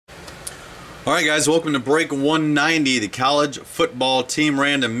Alright guys, welcome to break 190, the college football team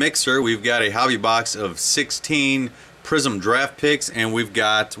random mixer. We've got a hobby box of 16 Prizm draft picks, and we've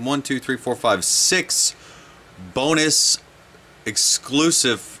got 6 bonus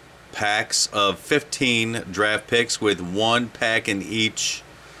exclusive packs of 15 draft picks with one pack in each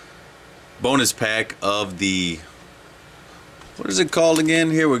bonus pack of the, what is it called again?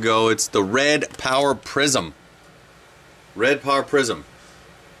 Here we go. It's the Red Power Prizm. Red Power Prizm.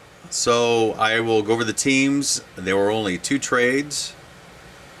 So I will go over the teams. There were only 2 trades,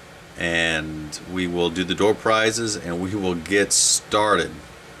 and we will do the door prizes, and we will get started.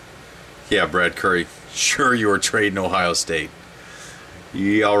 Yeah, Brad Curry, sure you are trading Ohio State.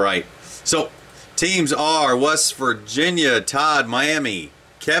 Yeah, all right. So teams are West Virginia, Todd, Miami,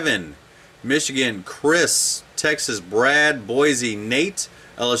 Kevin, Michigan, Chris, Texas, Brad, Boise, Nate,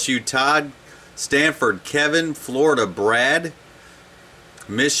 LSU, Todd, Stanford, Kevin, Florida, Brad,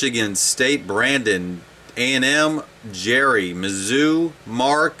 Michigan State, Brandon, A&M, Jerry, Mizzou,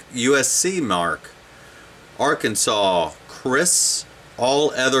 Mark, USC, Mark, Arkansas, Chris,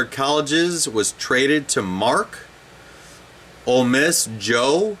 all other colleges was traded to Mark, Ole Miss,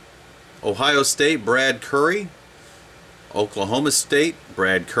 Joe, Ohio State, Brad Curry, Oklahoma State,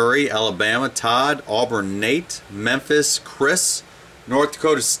 Brad Curry, Alabama, Todd, Auburn, Nate, Memphis, Chris, North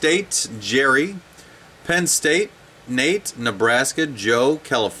Dakota State, Jerry, Penn State, Nate, Nebraska, Joe,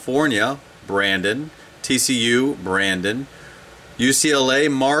 California, Brandon, TCU, Brandon,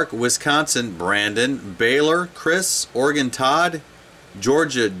 UCLA, Mark, Wisconsin, Brandon, Baylor, Chris, Oregon, Todd,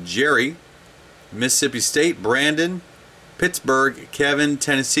 Georgia, Jerry, Mississippi State, Brandon, Pittsburgh, Kevin,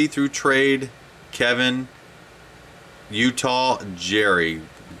 Tennessee through trade, Kevin, Utah, Jerry.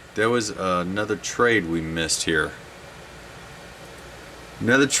 There was another trade we missed here.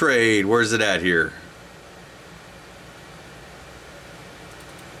 Another trade. Where's it at here?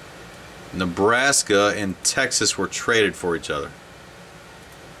 Nebraska and Texas were traded for each other.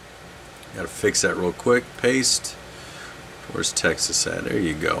 Got to fix that real quick. Paste. Where's Texas at? There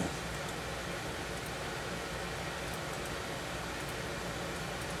you go.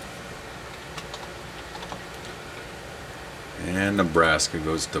 And Nebraska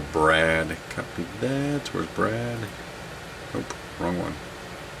goes to Brad. Copy that. Where's Brad? Nope, wrong one.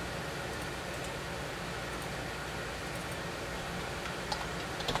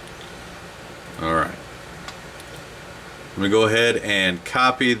 Alright. I'm going to go ahead and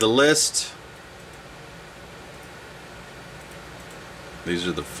copy the list. These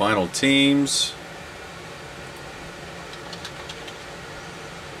are the final teams.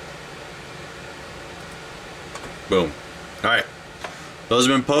 Boom. Alright. Those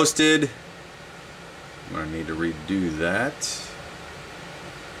have been posted. I'm going to need to redo that.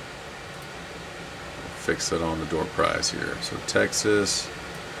 Fix it on the door prize here. So Texas,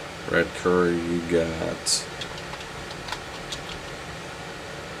 Brad Curry, you got.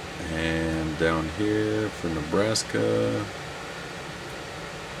 And down here for Nebraska,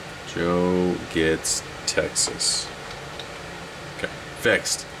 Joe gets Texas. Okay,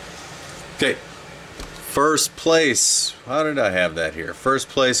 fixed. Okay, first place. How did I have that here? First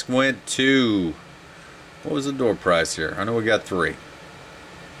place went to, what was the door prize here? I know we got 3.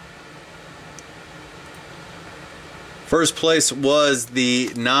 First place was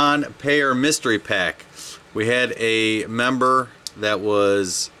the non-payer mystery pack. We had a member that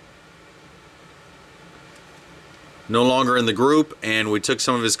was no longer in the group, and we took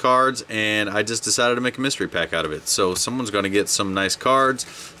some of his cards, and I just decided to make a mystery pack out of it. So someone's going to get some nice cards.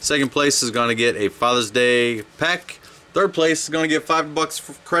 Second place is going to get a Father's Day pack. Third place is going to get $5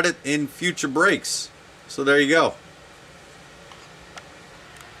 for credit in future breaks. So there you go.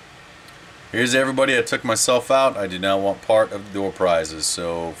 Here's everybody. I took myself out. I did not want part of the door prizes.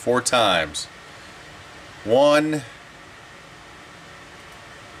 So 4 times. 1,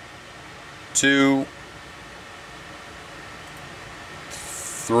 2,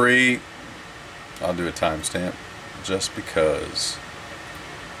 3. I'll do a timestamp just because.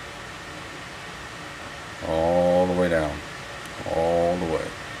 All the way down. All the way.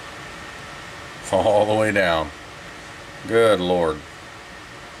 All the way down. Good Lord.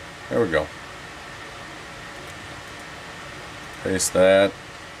 There we go. Paste that.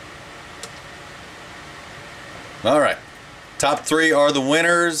 Alright. Top 3 are the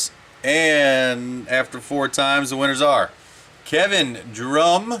winners. And after 4 times, the winners are Kevin,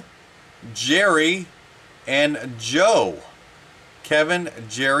 Drum, Jerry, and Joe. Kevin,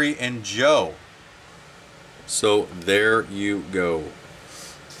 Jerry, and Joe. So there you go.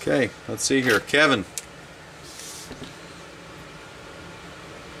 Okay, let's see here. Kevin.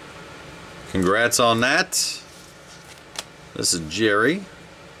 Congrats on that. This is Jerry.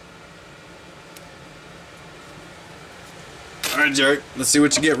 All right, Jerry. Let's see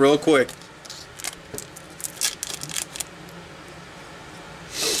what you get real quick.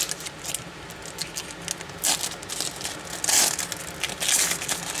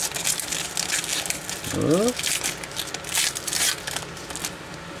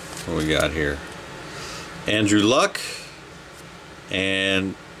 What we got here? Andrew Luck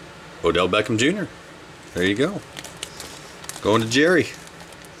and Odell Beckham Jr. There you go. Going to Jerry.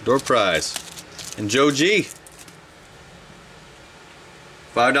 Door prize. And Joe G.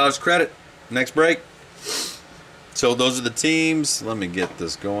 $5 credit. Next break. So those are the teams. Let me get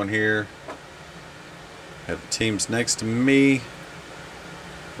this going here. Have the teams next to me.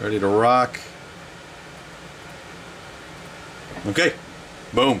 Ready to rock. Okay.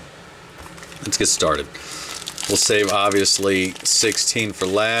 Boom. Let's get started. We'll save obviously 16 for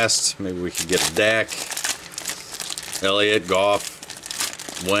last. Maybe we could get a Dak, Elliott,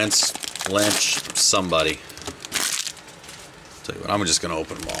 Goff, Wentz, Lynch, somebody. Tell you what, I'm just going to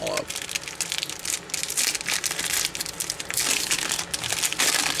open them all up.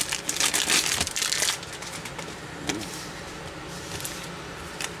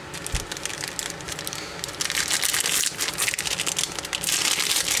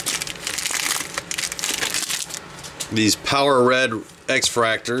 These Power Red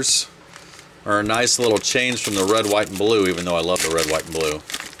X-Fractors are a nice little change from the red, white, and blue, even though I love the red, white, and blue.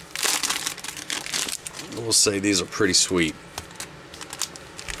 We'll say these are pretty sweet.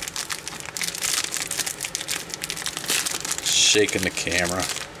 Shaking the camera.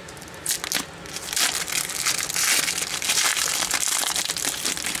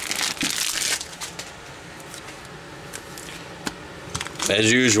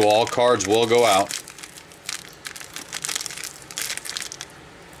 As usual, all cards will go out.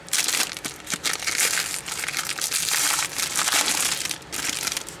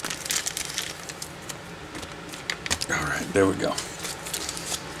 There we go.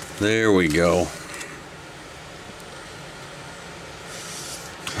 There we go.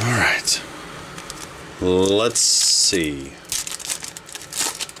 All right. Let's see.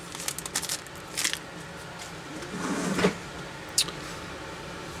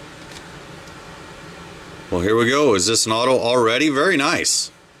 Well, here we go. Is this an auto already? Very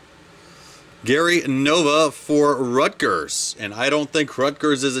nice. Gary Nova for Rutgers. And I don't think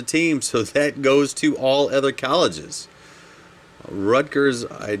Rutgers is a team, so that goes to all other colleges. Rutgers,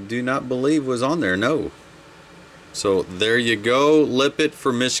 I do not believe was on there, no. So there you go. Lippett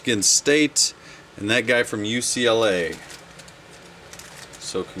for Michigan State, and that guy from UCLA.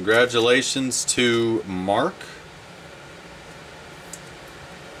 So congratulations to Mark.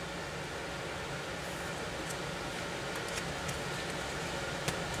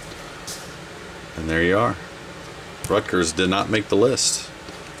 And there you are. Rutgers did not make the list.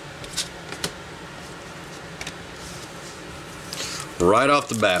 Right off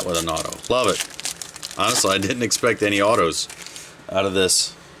the bat with an auto. Love it. Honestly, I didn't expect any autos out of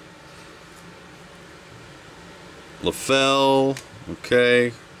this. LaFell.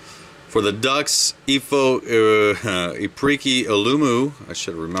 Okay. For the Ducks, Ipriki Olumu. I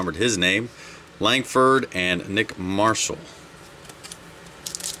should have remembered his name. Langford and Nick Marshall.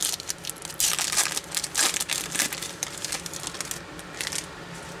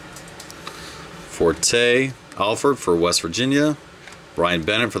 Forte Alford for West Virginia. Brian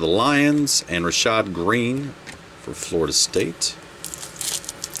Bennett for the Lions, and Rashad Green for Florida State.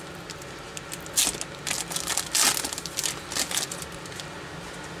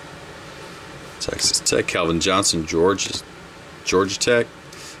 Texas Tech, Calvin Johnson, Georgia Tech.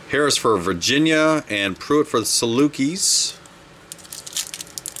 Harris for Virginia, and Pruitt for the Salukis.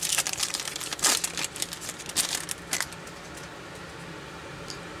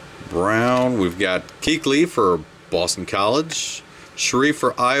 Brown, we've got Keekly for Boston College. Sharif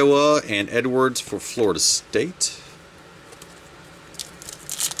for Iowa, and Edwards for Florida State.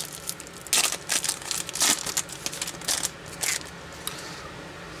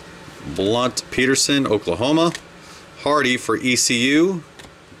 Blunt Peterson, Oklahoma. Hardy for ECU.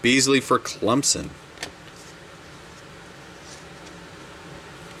 Beasley for Clemson.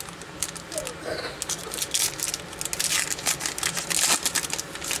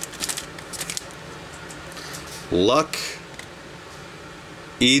 Luck.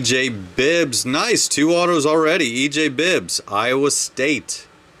 E.J. Bibbs. Nice. 2 autos already. E.J. Bibbs. Iowa State.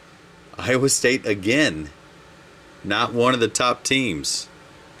 Iowa State again. Not one of the top teams.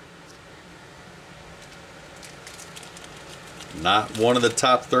 Not one of the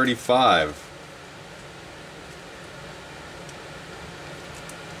top 35.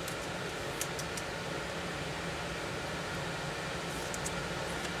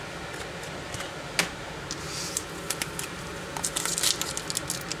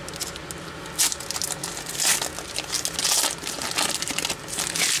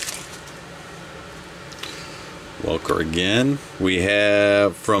 again. We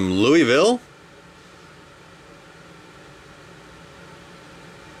have from Louisville,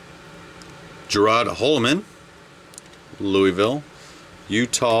 Gerard Holloman, Louisville,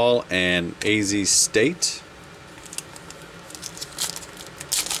 Utah, and AZ State.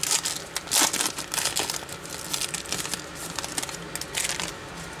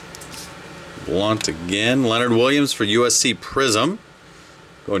 Blunt again. Leonard Williams for USC Prizm,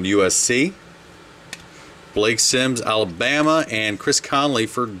 going to USC. Blake Sims, Alabama, and Chris Conley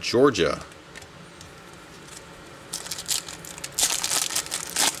for Georgia.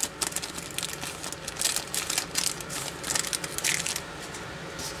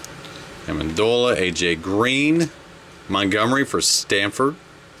 Amendola, AJ Green, Montgomery for Stanford,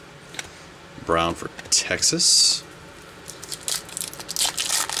 Brown for Texas.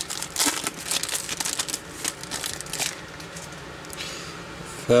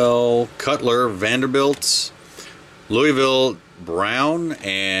 Cutler, Vanderbilt, Louisville, Brown,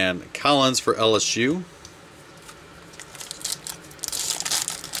 and Collins for LSU.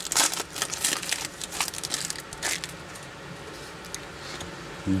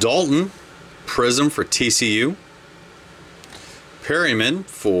 Dalton, Prizm for TCU. Perryman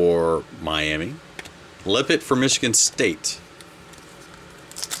for Miami. Lippett for Michigan State.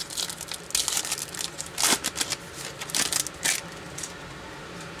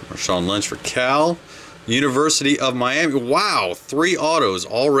 Marshawn Lynch for Cal. University of Miami. Wow, 3 autos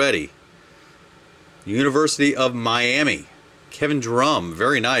already. University of Miami. Kevin Drum,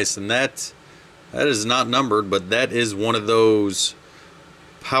 very nice. And that is not numbered, but that is one of those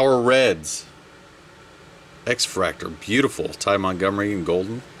Power Reds. X-Fractor, beautiful. Ty Montgomery in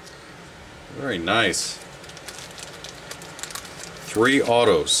golden. Very nice. 3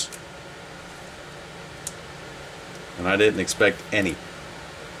 autos. And I didn't expect any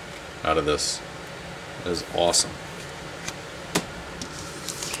out of this. That is awesome.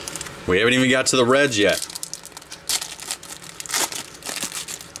 We haven't even got to the Reds yet.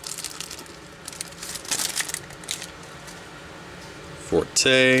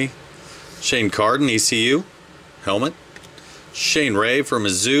 Forte. Shane Carden, ECU. Helmet. Shane Ray for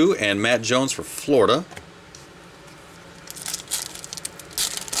Mizzou, and Matt Jones for Florida.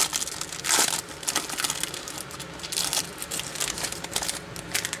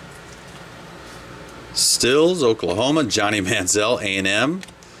 Stills, Oklahoma. Johnny Manziel, A&M.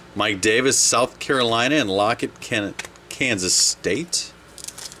 Mike Davis, South Carolina, and Lockett, Kansas State.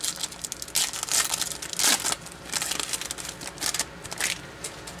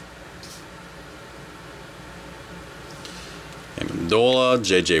 Amendola,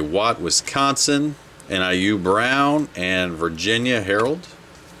 J.J. Watt, Wisconsin. NIU Brown, and Virginia Herald.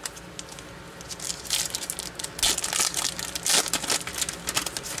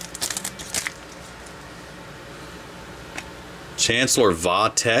 Chancellor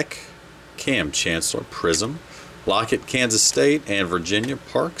Va-Tech, Cam Chancellor, Prizm, Lockett, Kansas State, and Virginia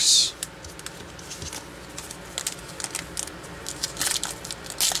Parks.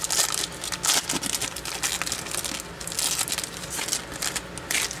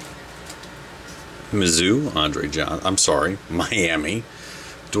 Mizzou, Andre John, I'm sorry, Miami,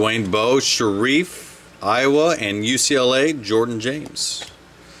 Dwayne Bowe, Sharif, Iowa, and UCLA, Jordan James.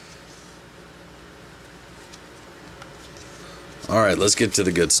 All right, let's get to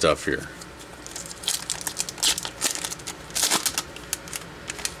the good stuff here.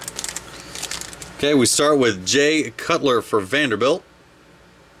 Okay, we start with Jay Cutler for Vanderbilt.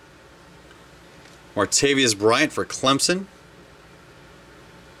 Martavius Bryant for Clemson.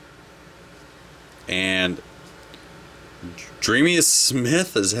 And Dreamius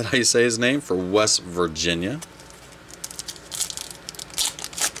Smith, is that how you say his name, for West Virginia.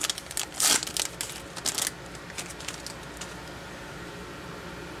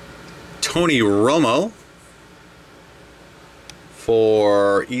 Tony Romo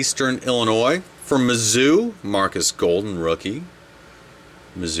for Eastern Illinois. For Mizzou, Marcus Golden, rookie.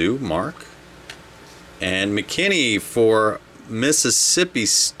 Mizzou, Mark. And McKinney for Mississippi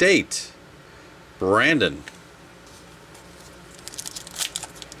State, Brandon.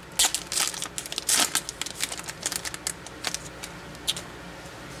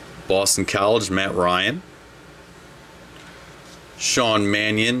 Boston College, Matt Ryan. Sean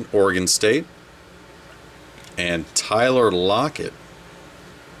Mannion, Oregon State. And Tyler Lockett,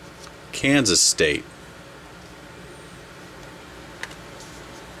 Kansas State.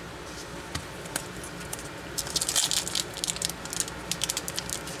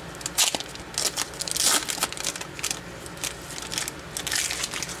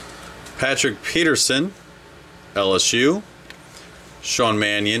 Patrick Peterson, LSU. Sean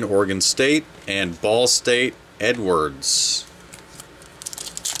Mannion, Oregon State. And Ball State, Edwards.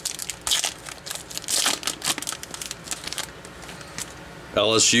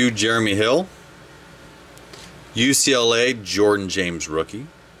 LSU, Jeremy Hill. UCLA, Jordan James, rookie.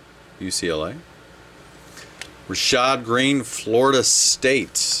 UCLA. Rashad Green, Florida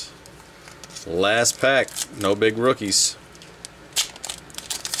State. Last pack, no big rookies.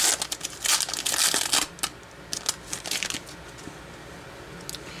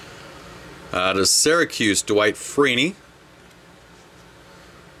 Out of Syracuse, Dwight Freeney.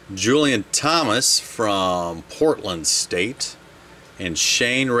 Julian Thomas from Portland State. And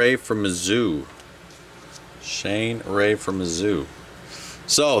Shane Ray from Mizzou. Shane Ray from Mizzou.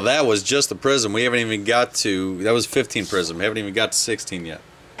 So that was just the Prizm. We haven't even got to, that was 15 Prizm. We haven't even got to 16 yet.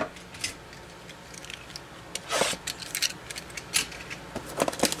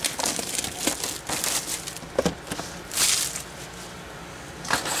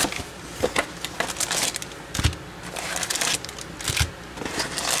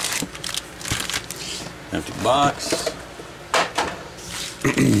 Empty box.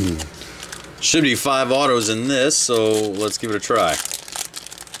 Should be 5 autos in this, so let's give it a try.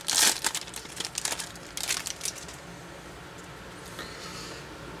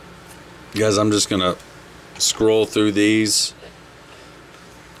 Guys, I'm just gonna scroll through these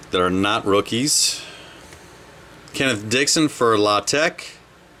that are not rookies. Kenneth Dixon for La Tech.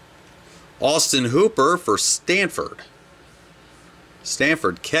 Austin Hooper for Stanford.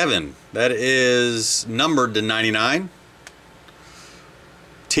 Stanford, Kevin. That is numbered to 99.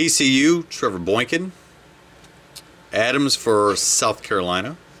 TCU, Trevor Boykin. Adams for South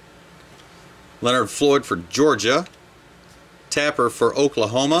Carolina. Leonard Floyd for Georgia. Tapper for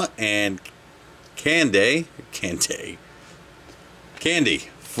Oklahoma. And Candy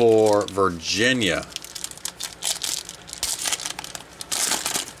for Virginia.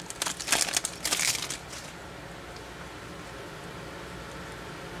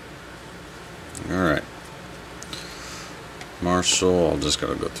 Alright. Marshall, I'm just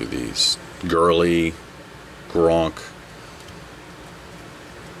going to go through these. Gurley, Gronk.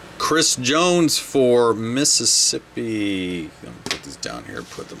 Chris Jones for Mississippi. I'm going to put these down here,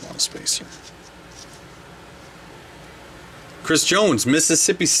 put them on a spacer. Chris Jones,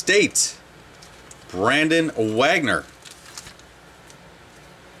 Mississippi State. Brandon Wagner.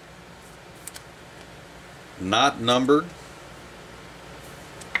 Not numbered.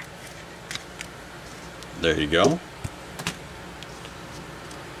 There you go.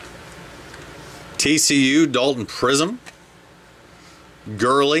 TCU, Dalton Prizm.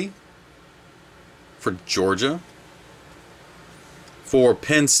 Gurley for Georgia. For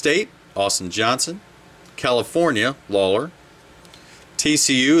Penn State, Austin Johnson. California, Lawler.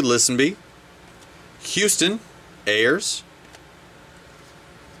 TCU, Listenby. Houston, Ayers.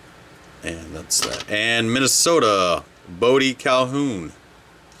 And that's that. And Minnesota, Bodie Calhoun.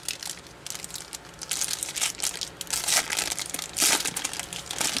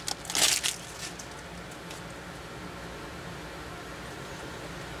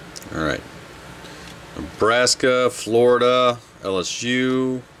 All right. Nebraska, Florida,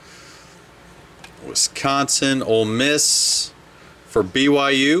 LSU, Wisconsin, Ole Miss. For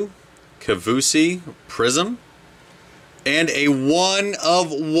BYU, Kavusi, Prizm. And a 1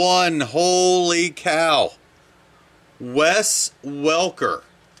 of 1. Holy cow. Wes Welker.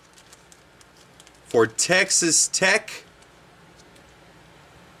 For Texas Tech.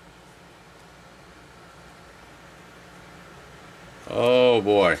 Oh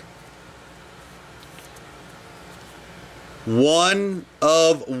boy. 1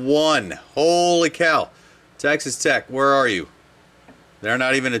 of 1. Holy cow. Texas Tech, where are you? They're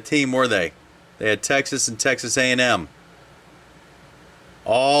not even a team, were they? They had Texas and Texas A&M.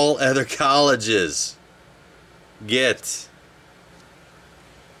 All other colleges get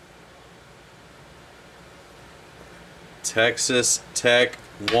Texas Tech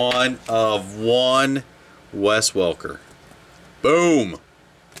 1 of 1. Wes Welker. Boom.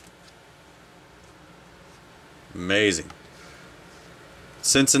 Amazing.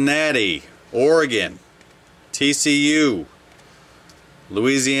 Cincinnati, Oregon, TCU,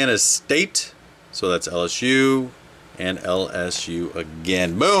 Louisiana State, so that's LSU, and LSU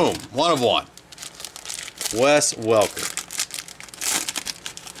again. Boom! 1 of 1. Wes Welker.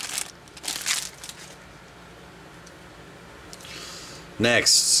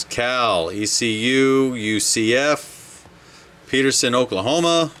 Next, Cal, ECU, UCF, Peterson,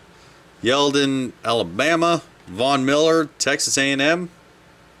 Oklahoma, Yeldon, Alabama, Von Miller, Texas A&M,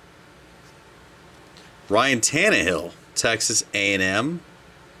 Ryan Tannehill, Texas A&M,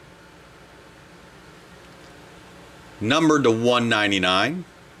 numbered to 199.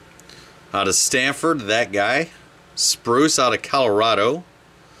 Out of Stanford, that guy. Spruce out of Colorado.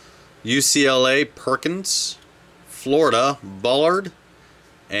 UCLA, Perkins. Florida, Bullard.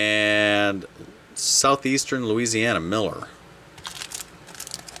 And Southeastern Louisiana, Miller.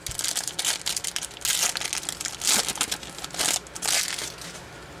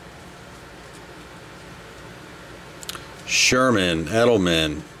 Sherman,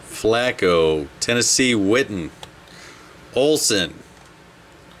 Edelman, Flacco, Tennessee, Witten, Olsen,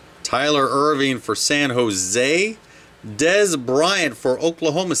 Tyler Irving for San Jose, Des Bryant for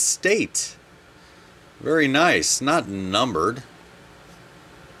Oklahoma State. Very nice. Not numbered.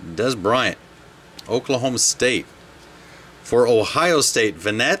 Des Bryant, Oklahoma State. For Ohio State,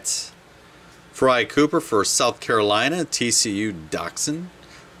 Vanette. Fry Cooper for South Carolina, TCU, Doxson,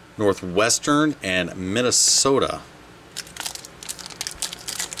 Northwestern, and Minnesota.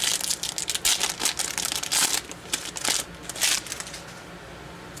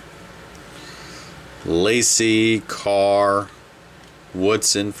 Lacey, Carr,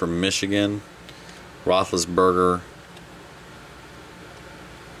 Woodson from Michigan, Roethlisberger,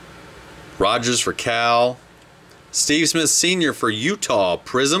 Rogers for Cal, Steve Smith Sr. for Utah,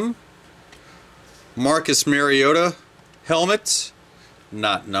 Prizm, Marcus Mariota, helmet,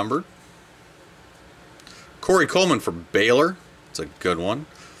 not numbered, Corey Coleman for Baylor, it's a good one,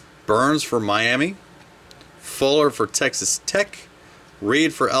 Burns for Miami, Fuller for Texas Tech,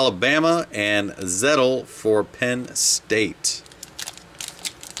 Reed for Alabama, and Zettel for Penn State.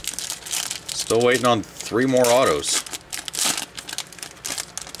 Still waiting on 3 more autos.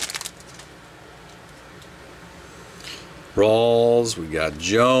 Rawls, we got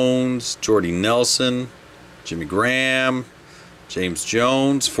Jones, Jordy Nelson, Jimmy Graham, James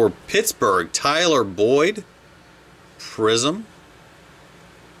Jones. For Pittsburgh, Tyler Boyd, Prizm.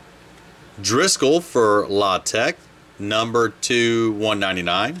 Driscoll for La Tech. Number 2,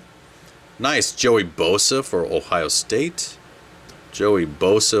 199. Nice. Joey Bosa for Ohio State. Joey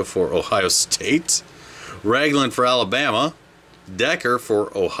Bosa for Ohio State. Ragland for Alabama. Decker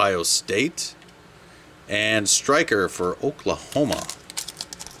for Ohio State. And Stryker for Oklahoma.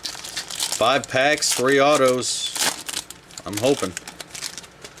 5 packs, 3 autos. I'm hoping.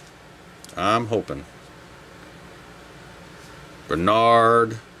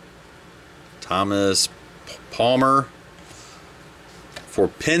 Bernard. Thomas Palmer. For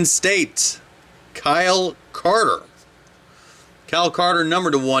Penn State, Kyle Carter. Kyle Carter,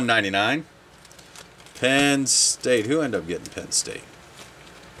 number to 199. Penn State. Who ended up getting Penn State?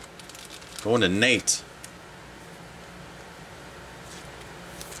 Going to Nate.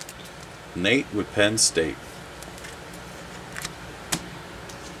 Nate with Penn State.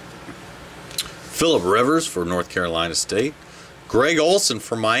 Phillip Rivers for North Carolina State. Greg Olson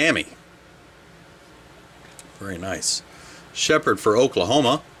for Miami. Very nice. Shepard for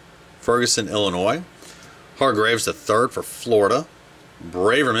Oklahoma. Ferguson, Illinois. Hargraves III for Florida.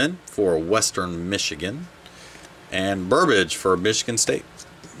 Braverman for Western Michigan. And Burbage for Michigan State.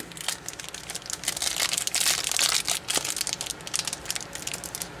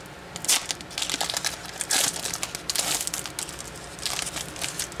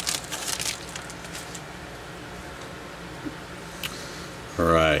 All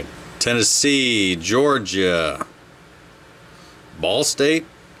right. Tennessee, Georgia, Ball State,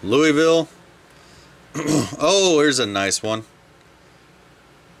 Louisville. Oh, here's a nice one.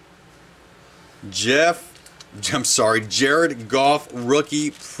 Jared Goff,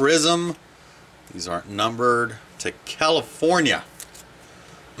 rookie, Prizm. These aren't numbered. To California.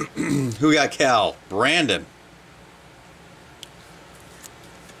 Who got Cal? Brandon.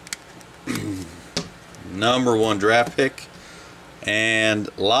 Number 1 draft pick. And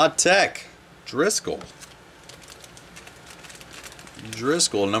La Tech, Driscoll.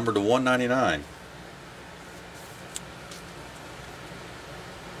 Driscoll, number to 199.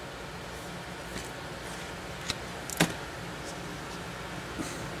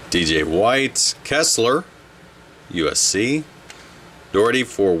 DJ White, Kessler, USC. Doherty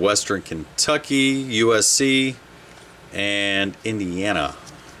for Western Kentucky, USC, and Indiana.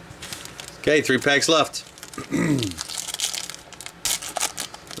 Okay, 3 packs left.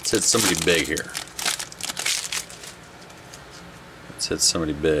 Let's hit somebody big here. Let's hit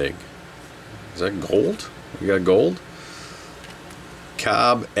somebody big. Is that gold? We got gold?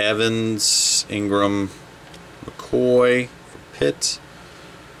 Cobb, Evans, Ingram, McCoy for Pitt.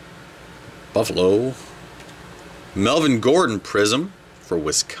 Buffalo. Melvin Gordon, Prizm for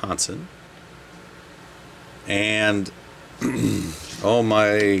Wisconsin. And, oh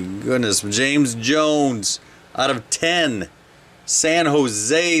my goodness, James Jones out of 10. San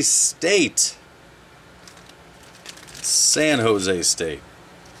Jose State. San Jose State.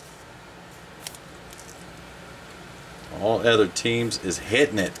 All other teams is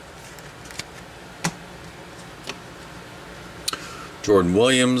hitting it. Jordan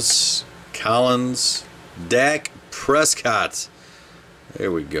Williams, Collins, Dak Prescott.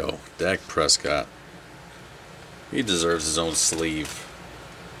 There we go. Dak Prescott. He deserves his own sleeve.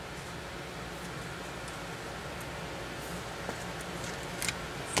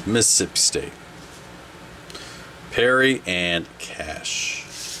 Mississippi State. Perry and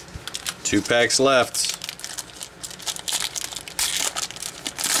Cash. 2 packs left.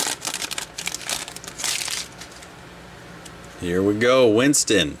 Here we go.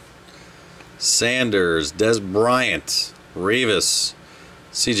 Winston, Sanders, Des Bryant, Revis,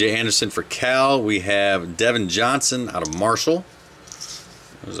 C.J. Anderson for Cal. We have Devin Johnson out of Marshall.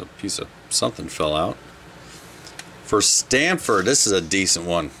 There's a piece of something fell out. For Stanford, this is a decent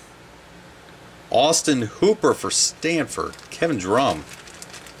one. Austin Hooper for Stanford. Kevin Drum.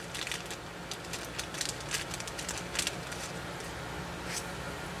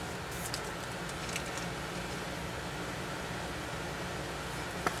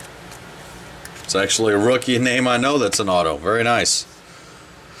 It's actually a rookie name I know that's an auto. Very nice.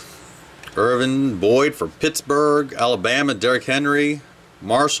 Irvin Boyd for Pittsburgh. Alabama, Derrick Henry.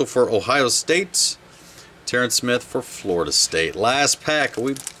 Marshall for Ohio State. Terrence Smith for Florida State. Last pack. Are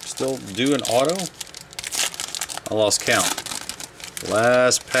we still doing auto? I lost count.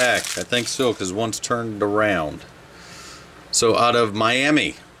 Last pack. I think so, because one's turned around. So out of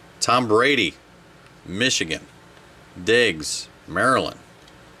Miami, Tom Brady, Michigan. Diggs, Maryland.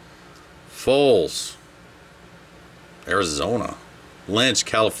 Foles, Arizona. Lynch,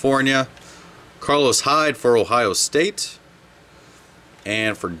 California. Carlos Hyde for Ohio State.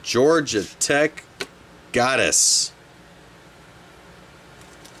 And for Georgia Tech, Goddess.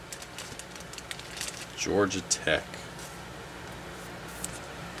 Georgia Tech.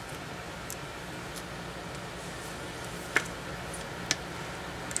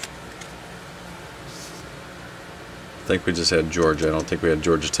 I think we just had Georgia. I don't think we had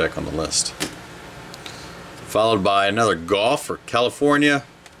Georgia Tech on the list. Followed by another golf for California,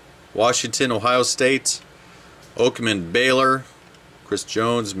 Washington, Ohio State, Oakman, Baylor, Chris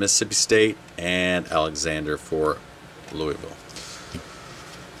Jones, Mississippi State, and Alexander for Louisville.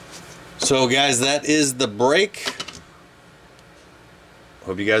 So guys, that is the break.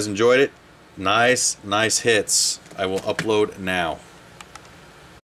 Hope you guys enjoyed it. Nice hits. I will upload now.